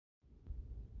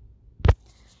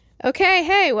Okay,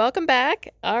 hey, welcome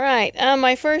back. All right,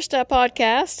 my first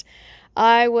podcast,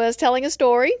 I was telling a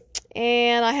story,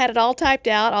 and I had it all typed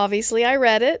out. Obviously, I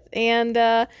read it, and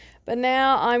but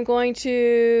now I'm going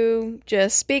to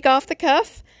just speak off the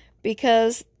cuff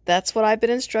because that's what I've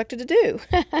been instructed to do.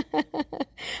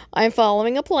 I'm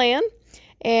following a plan,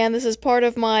 and this is part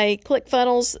of my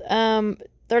ClickFunnels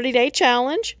 30-day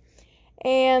challenge.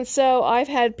 And so I've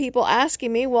had people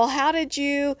asking me, well, how did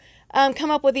you come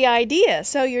up with the idea?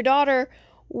 So your daughter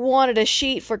wanted a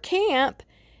sheet for camp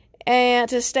and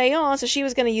to stay on, so she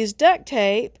was going to use duct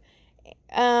tape.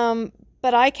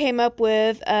 But I came up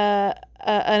with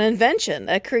an invention,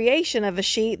 a creation of a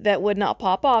sheet that would not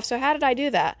pop off. So how did I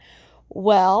do that?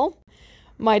 Well,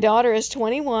 my daughter is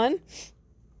 21,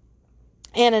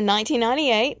 and in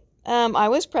 1998, I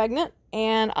was pregnant.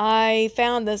 And I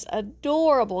found this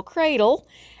adorable cradle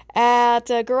at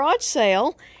a garage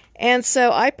sale. And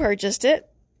so I purchased it.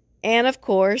 And of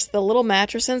course, the little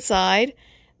mattress inside,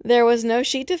 there was no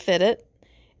sheet to fit it.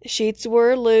 Sheets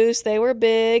were loose. They were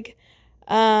big.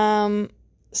 So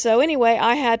anyway,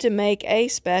 I had to make a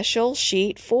special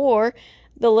sheet for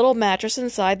the little mattress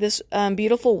inside this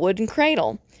beautiful wooden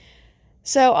cradle.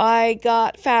 So I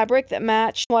got fabric that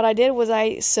matched. What I did was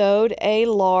I sewed a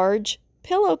large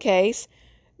pillowcase,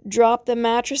 dropped the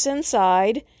mattress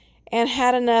inside, and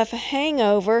had enough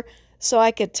hangover so I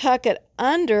could tuck it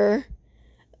under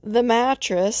the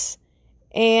mattress,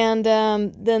 and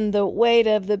then the weight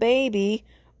of the baby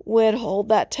would hold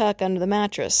that tuck under the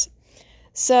mattress.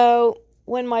 So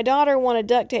when my daughter wanted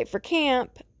duct tape for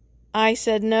camp, I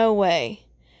said no way.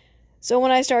 So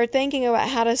when I started thinking about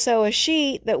how to sew a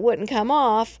sheet that wouldn't come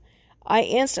off, I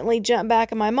instantly jumped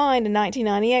back in my mind in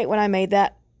 1998 when I made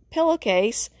that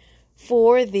pillowcase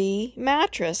for the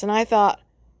mattress. And I thought,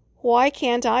 why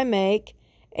can't I make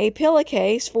a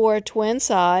pillowcase for a twin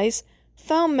size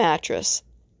foam mattress?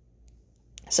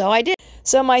 So I did.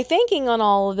 So my thinking on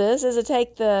all of this is to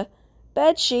take the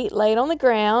bed sheet, lay it on the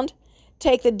ground,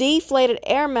 take the deflated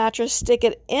air mattress, stick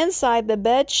it inside the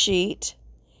bed sheet,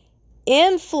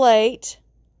 inflate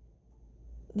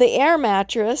the air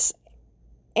mattress,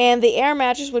 and the air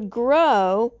mattress would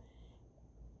grow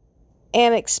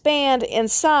and expand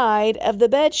inside of the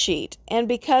bed sheet. And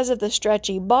because of the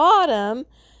stretchy bottom,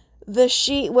 the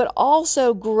sheet would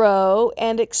also grow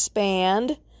and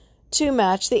expand to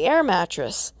match the air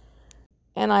mattress.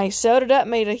 And I sewed it up,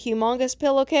 made a humongous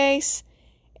pillowcase,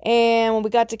 and when we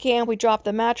got to camp, we dropped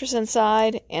the mattress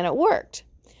inside, and it worked.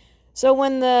 So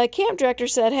when the camp director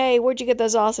said, hey, where'd you get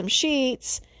those awesome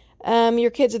sheets? Your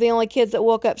kids are the only kids that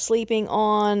woke up sleeping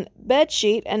on bed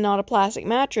sheet and not a plastic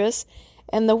mattress,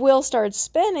 and the wheel started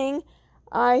spinning,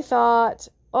 I thought,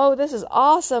 oh, this is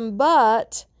awesome,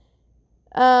 but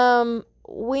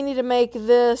we need to make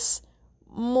this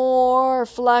more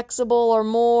flexible or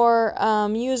more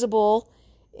usable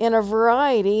in a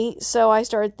variety. So I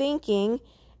started thinking,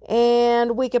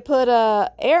 and we could put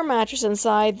a air mattress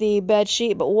inside the bed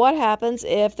sheet, but what happens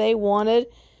if they wanted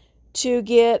to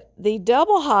get the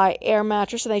double high air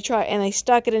mattress and they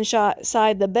stuck it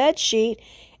inside the bed sheet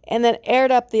and then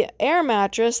aired up the air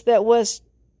mattress that was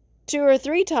 2 or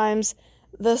 3 times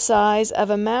the size of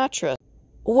a mattress?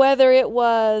 Whether it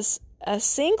was a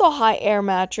single high air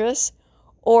mattress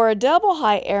or a double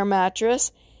high air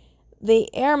mattress, the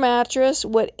air mattress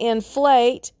would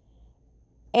inflate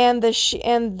and the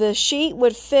sheet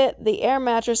would fit the air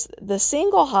mattress the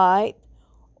single height,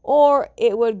 or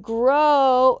it would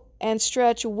grow and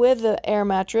stretch with the air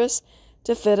mattress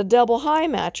to fit a double high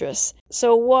mattress.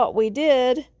 So what we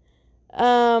did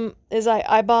is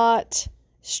I bought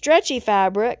stretchy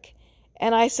fabric,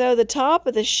 and I sewed the top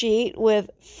of the sheet with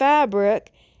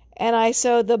fabric, and I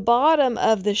sewed the bottom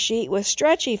of the sheet with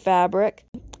stretchy fabric.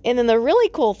 And then the really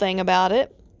cool thing about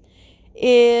it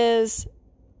is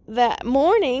that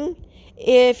morning,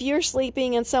 if you're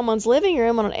sleeping in someone's living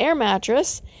room on an air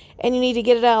mattress and you need to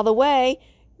get it out of the way,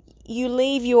 you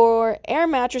leave your air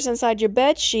mattress inside your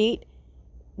bed sheet,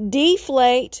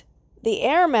 deflate the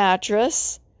air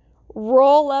mattress,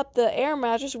 roll up the air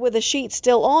mattress with the sheet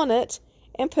still on it,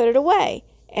 and put it away.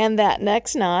 And that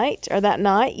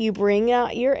night, you bring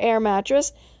out your air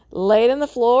mattress, lay it on the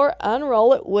floor,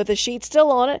 unroll it with the sheet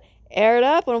still on it, air it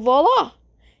up, and voila!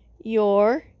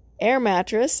 Your air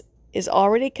mattress is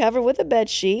already covered with a bed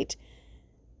sheet,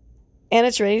 and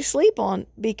it's ready to sleep on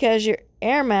because your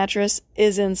air mattress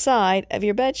is inside of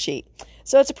your bed sheet.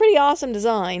 So it's a pretty awesome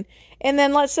design. And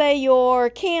then let's say you're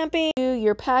camping,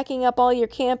 you're packing up all your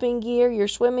camping gear, your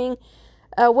swimming,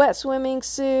 wet swimming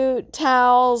suit,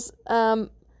 towels,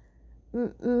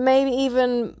 maybe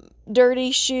even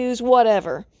dirty shoes,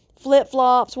 whatever,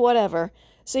 flip-flops, whatever.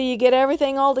 So you get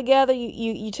everything all together.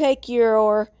 You take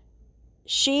your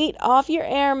sheet off your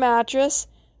air mattress,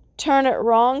 turn it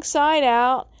wrong side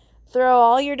out, throw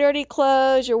all your dirty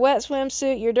clothes, your wet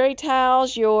swimsuit, your dirty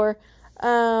towels, your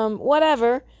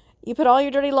whatever. You put all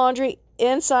your dirty laundry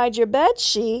inside your bed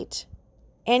sheet,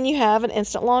 and you have an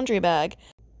instant laundry bag.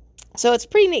 So it's a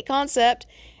pretty neat concept,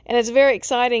 and it's very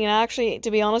exciting. And actually,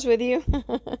 to be honest with you,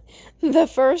 the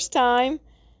first time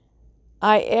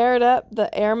I aired up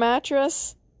the air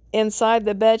mattress inside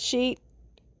the bed sheet,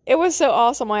 it was so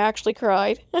awesome I actually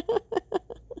cried.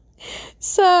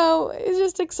 So it's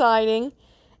just exciting.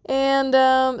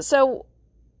 And so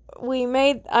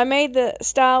I made the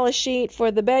stylish sheet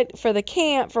for the bed for the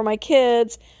camp for my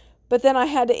kids, but then I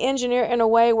had to engineer it in a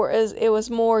way where it was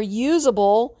more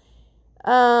usable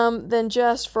than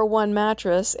just for one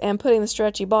mattress, and putting the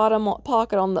stretchy bottom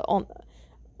pocket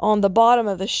on the bottom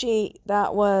of the sheet.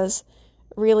 That was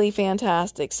really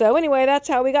fantastic. So anyway, that's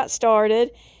how we got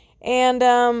started.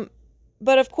 And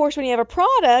but of course, when you have a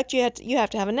product, you have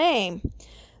to have a name.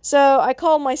 So I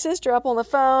called my sister up on the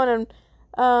phone, and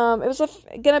it was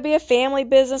going to be a family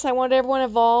business. I wanted everyone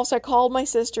involved, so I called my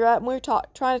sister up, and we were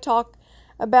trying to talk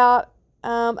about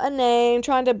a name,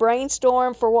 trying to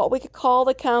brainstorm for what we could call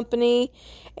the company.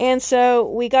 And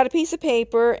so we got a piece of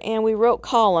paper, and we wrote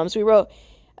columns. We wrote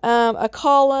a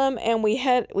column, and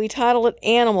we titled it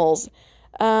Animals.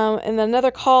 And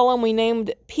another column we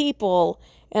named People.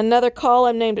 Another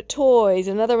column named it Toys.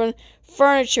 Another one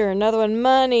Furniture. Another one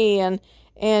Money and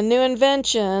New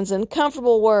Inventions and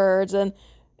Comfortable Words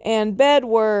and Bed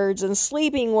Words and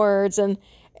Sleeping Words. And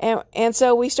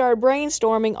so we started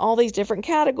brainstorming all these different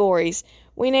categories.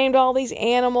 We named all these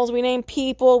animals. We named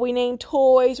people. We named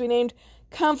toys. We named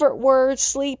comfort words,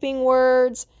 sleeping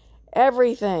words,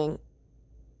 everything.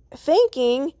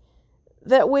 Thinking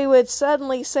that we would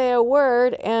suddenly say a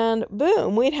word and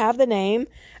boom, we'd have the name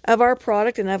of our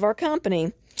product and of our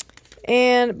company.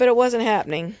 But it wasn't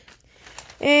happening.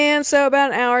 And so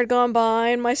about an hour had gone by,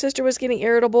 and my sister was getting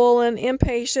irritable and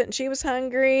impatient, and she was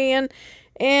hungry, and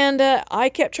I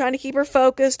kept trying to keep her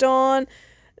focused on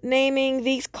naming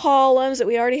these columns that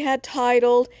we already had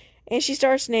titled, and she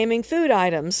starts naming food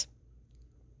items.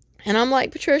 And I'm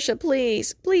like, Patricia,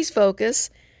 please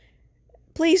focus.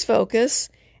 Please focus.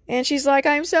 And she's like,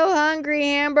 I'm so hungry.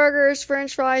 Hamburgers,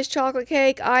 French fries, chocolate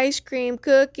cake, ice cream,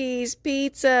 cookies,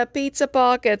 pizza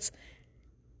pockets.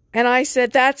 And I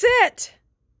said, that's it.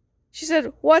 She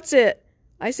said, what's it?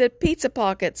 I said, pizza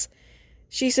pockets.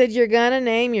 She said, you're going to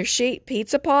name your sheet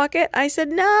Pizza Pocket? I said,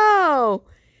 no.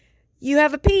 You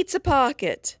have a pizza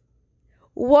pocket.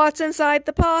 What's inside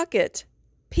the pocket?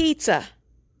 Pizza.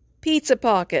 Pizza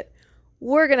pocket.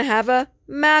 We're going to have a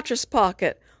mattress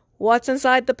pocket. What's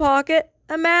inside the pocket?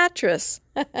 A mattress.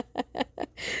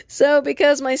 So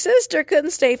because my sister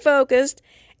couldn't stay focused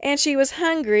and she was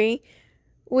hungry,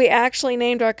 we actually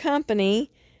named our company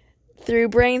through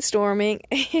brainstorming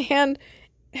and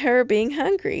her being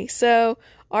hungry. So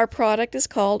our product is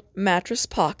called Mattress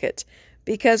Pocket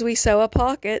because we sew a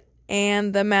pocket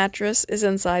and the mattress is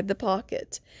inside the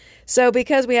pocket. So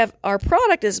because our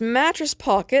product is Mattress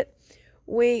Pocket,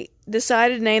 we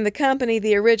decided to name the company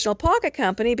the Original Pocket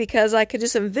Company because I could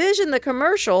just envision the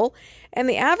commercial and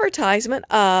the advertisement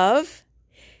of,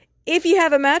 if you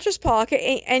have a mattress pocket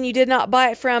and you did not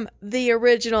buy it from the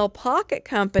Original Pocket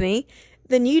Company,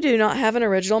 then you do not have an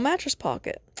original mattress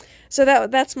pocket. So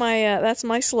that's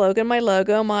my slogan, my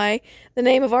logo, the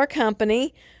name of our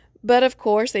company. But of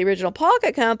course, the Original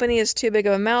Pocket Company is too big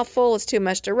of a mouthful. It's too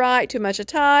much to write, too much to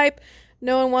type.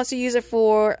 No one wants to use it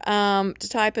to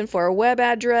type in for a web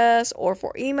address or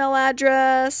for email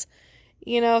address.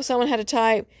 If someone had to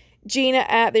type Gina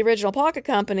at the Original Pocket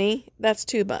Company, that's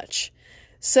too much.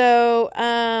 So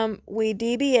we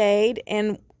DBA'd,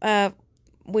 and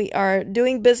we are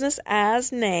doing business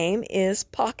as name is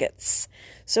Pockets.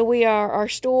 So we are our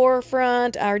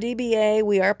storefront, our DBA,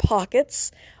 we are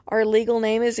Pockets. Our legal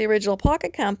name is the Original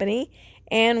Pocket Company,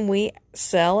 and we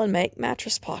sell and make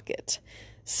Mattress Pocket.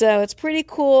 So it's pretty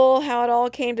cool how it all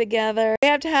came together. We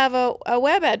have to have a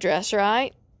web address,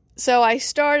 right? So I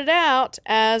started out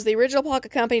as the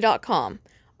originalpocketcompany.com.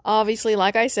 Obviously,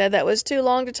 like I said, that was too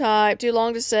long to type, too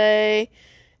long to say.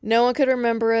 No one could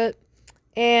remember it.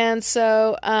 And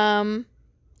so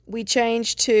we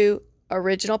changed to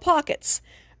Original Pockets.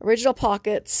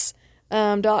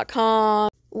 Originalpockets.com.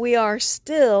 We are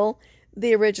still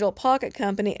the Original Pocket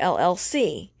Company,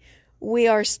 LLC. We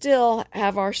are still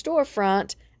have our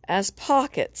storefront as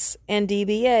Pockets and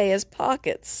DBA as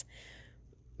Pockets.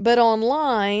 But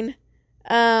online,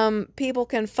 people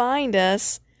can find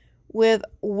us with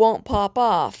Won't Pop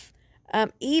Off.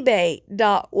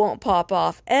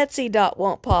 ebay.won'tpopoff,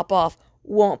 etsy.won'tpopoff,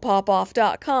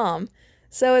 won'tpopoff.com.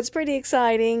 So it's pretty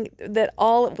exciting that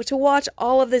to watch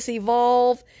all of this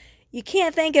evolve. You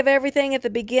can't think of everything at the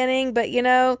beginning, but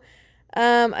and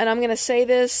I'm going to say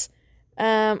this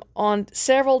on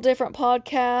several different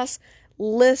podcasts,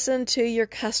 listen to your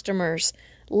customers.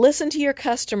 Listen to your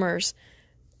customers.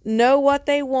 Know what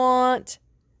they want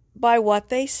by what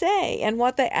they say and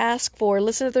what they ask for.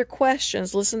 Listen to their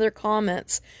questions. Listen to their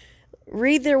comments.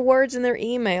 Read their words in their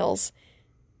emails.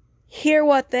 Hear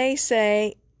what they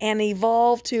say and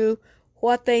evolve to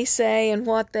what they say and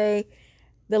the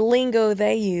lingo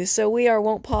they use. So we are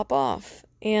Won't Pop Off.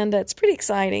 And it's pretty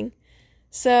exciting.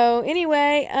 So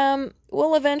anyway,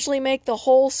 we'll eventually make the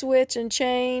whole switch and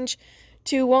change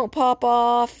to Won't Pop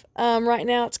Off. Right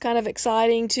now it's kind of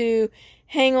exciting to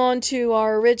hang on to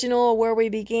our original, where we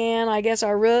began, I guess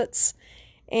our roots.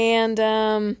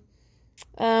 And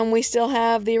we still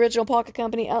have the original Pocket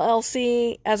Company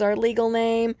LLC as our legal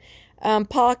name.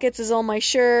 Pockets is on my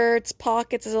shirts.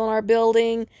 Pockets is on our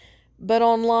building. But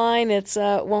online, it's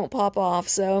Won't Pop Off.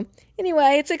 So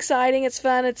anyway, it's exciting. It's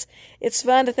fun. It's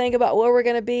fun to think about where we're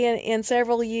going to be in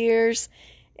several years.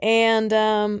 And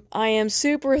I am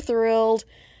super thrilled.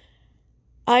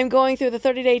 I'm going through the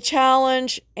 30-day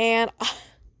challenge, and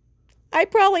I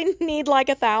probably need like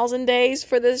 1,000 days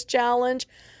for this challenge.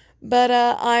 But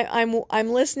I'm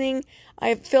listening.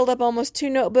 I've filled up almost 2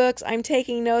 notebooks. I'm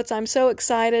taking notes. I'm so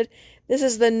excited. This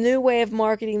is the new way of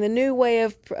marketing, the new way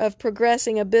of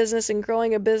progressing a business and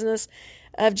growing a business,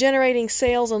 of generating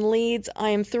sales and leads. I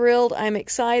am thrilled. I'm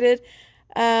excited.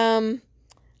 I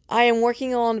am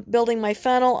working on building my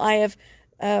funnel. I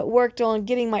have worked on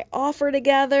getting my offer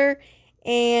together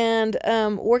and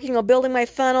working on building my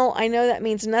funnel. I know that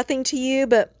means nothing to you,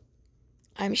 but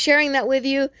I'm sharing that with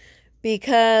you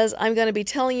because I'm going to be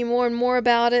telling you more and more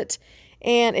about it,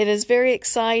 and it is very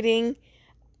exciting.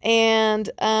 And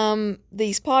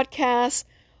these podcasts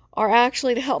are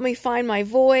actually to help me find my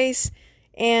voice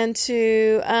and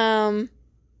to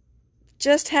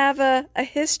just have a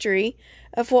history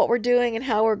of what we're doing and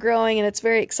how we're growing, and it's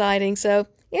very exciting. So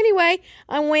anyway,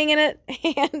 I'm winging it,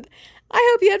 and I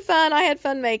hope you had fun. I had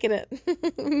fun making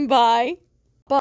it. Bye.